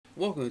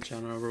Welcome to the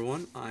channel,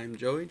 everyone. I'm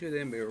Joey.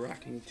 Today I'm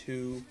reacting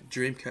to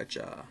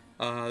Dreamcatcher.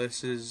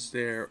 This is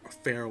their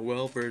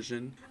farewell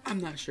version.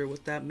 I'm not sure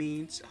what that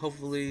means.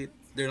 Hopefully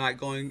they're not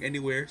going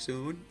anywhere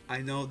soon. I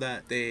know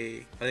that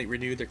they,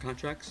 renewed their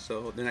contracts,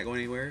 so they're not going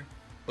anywhere.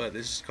 But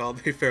this is called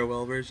the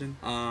farewell version.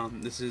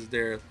 This is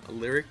their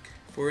lyric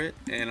for it,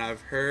 and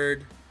I've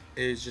heard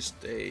it's just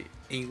a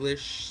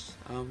English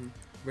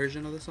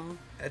version of the song.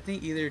 I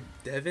think either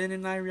Devin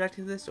and I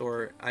reacted to this,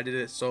 or I did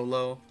it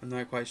solo. I'm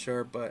not quite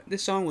sure, but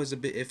this song was a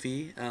bit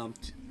iffy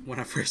when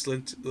I first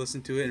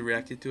listened to it and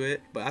reacted to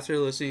it. But after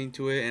listening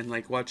to it and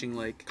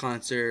watching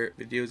concert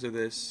videos of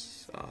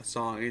this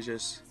song,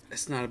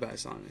 it's not a bad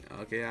song.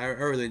 Okay, I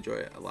really enjoy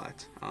it a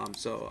lot.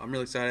 So I'm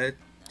really excited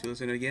to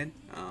listen to it again.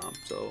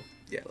 So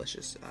yeah, let's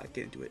just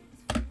get into it.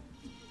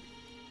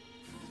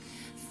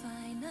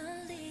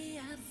 Finally,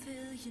 I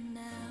feel you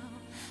now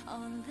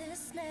on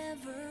this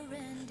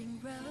never-ending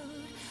road,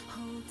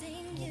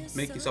 holding you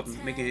Make so this up,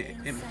 making it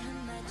image.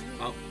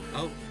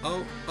 Oh.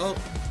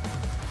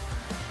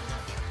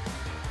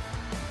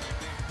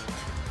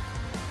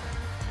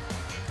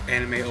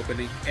 Anime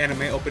opening.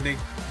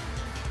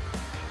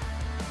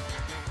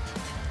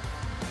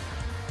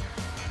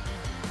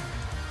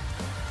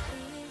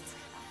 It's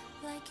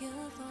like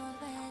you've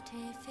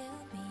already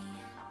felt me.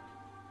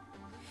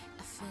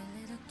 I feel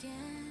it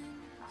again,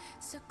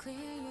 so clear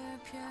your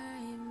pure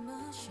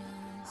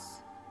emotions.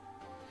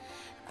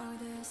 All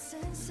the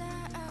sense I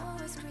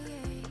always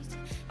create,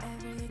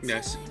 every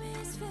Yes. time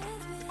is with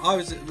me.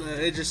 Obviously,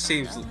 it just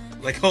seems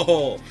like a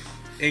whole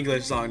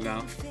English song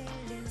now.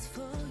 Feelings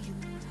for you.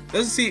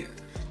 Doesn't seem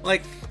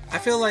like, I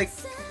feel like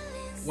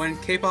when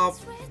K-pop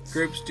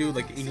groups do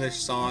English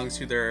songs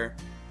to their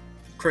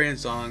Korean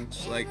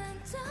songs,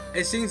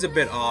 it seems a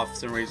bit off for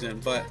some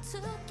reason, but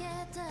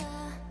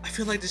I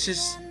feel like this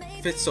just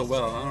fits so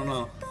well. I don't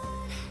know.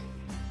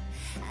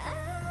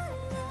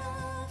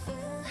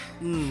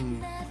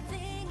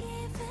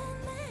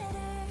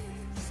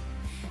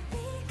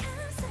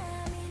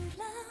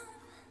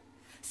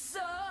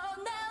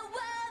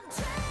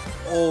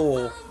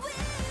 Oh,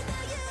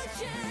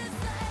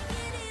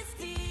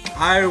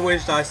 I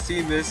wish I'd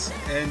seen this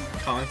in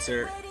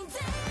concert.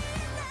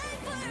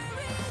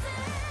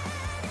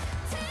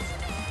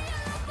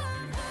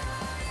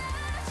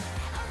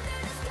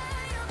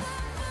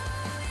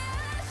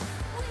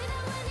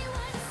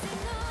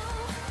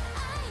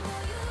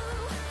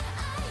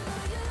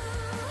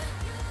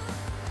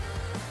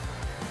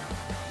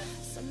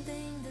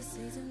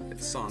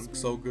 This song's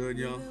so good,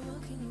 y'all.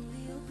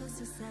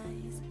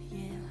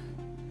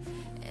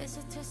 It's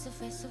a test of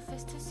face to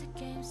face, test a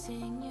game,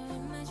 seeing your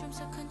image from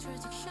some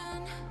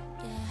contradiction.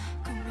 Yeah,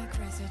 come back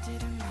crazy,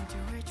 didn't mean to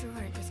hurt you,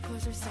 hurt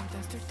disclosure,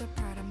 sometimes through the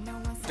part of no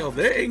one's. Yo,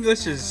 their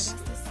English is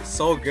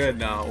so good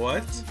now.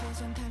 What?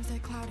 Sometimes they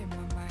cloud in my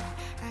mind.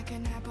 I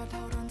can help but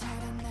hold on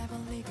tight and never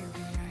leave you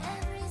behind.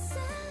 Every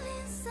cell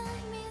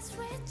inside me is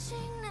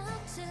reaching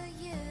out to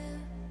you.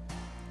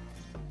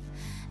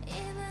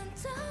 Even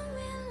though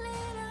we're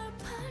little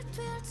apart,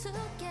 we're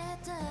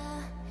together.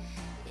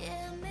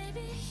 Yeah,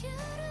 maybe you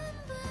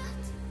don't, but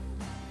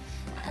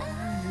I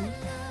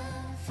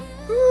love you.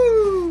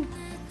 Woo!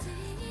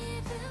 Nothing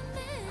even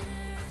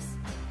matters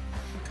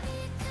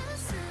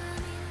because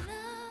I'm in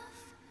love.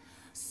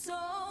 So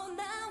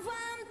now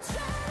I'm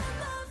trying to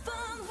move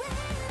on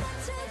without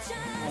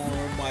attention.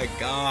 Oh my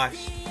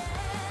gosh.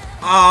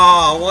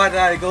 Ah, why did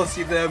I go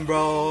see them,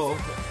 bro?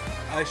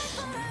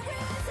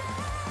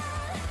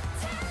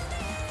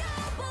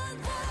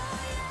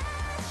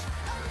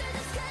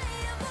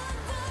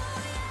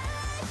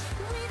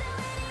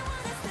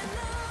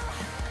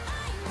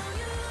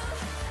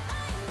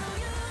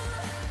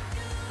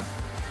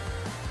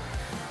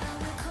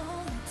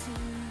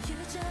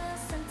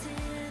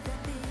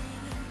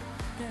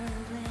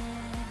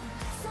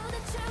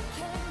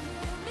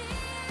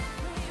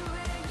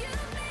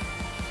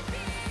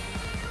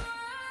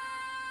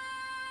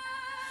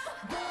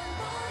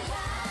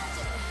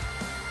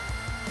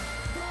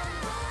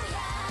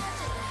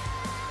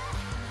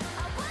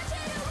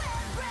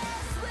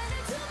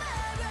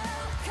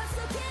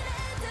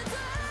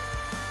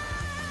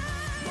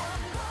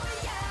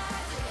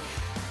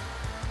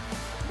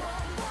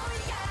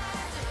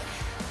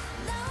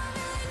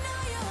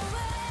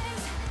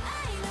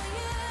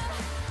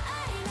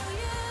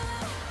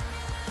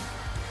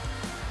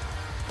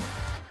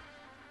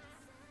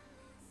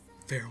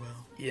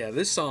 Farewell. Yeah,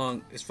 this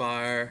song is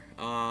fire.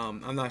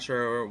 I'm not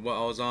sure what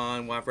I was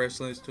on when I first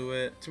listened to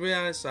it. To be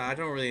honest, I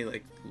don't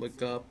really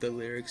look up the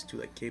lyrics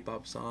to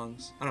K-pop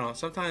songs. I don't know.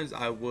 Sometimes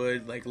I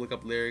would look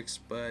up lyrics,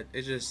 but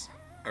it's just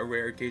a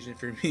rare occasion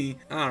for me.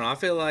 I don't know. I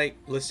feel like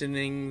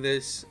listening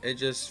this, it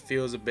just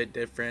feels a bit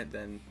different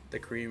than the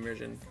Korean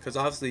version, because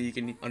obviously you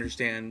can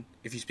understand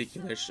if you speak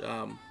English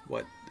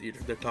what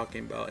they're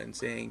talking about and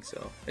saying,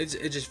 so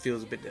it just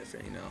feels a bit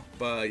different, you know.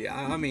 But yeah,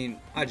 I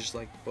mean, I just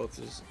like both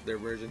their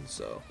versions.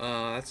 So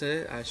that's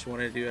it. I just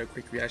wanted to do a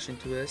quick reaction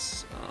to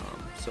this.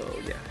 So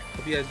yeah,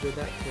 hope you guys enjoyed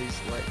that. Please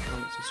like,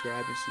 comment,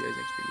 subscribe, and see you guys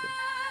next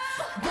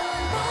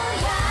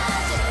video.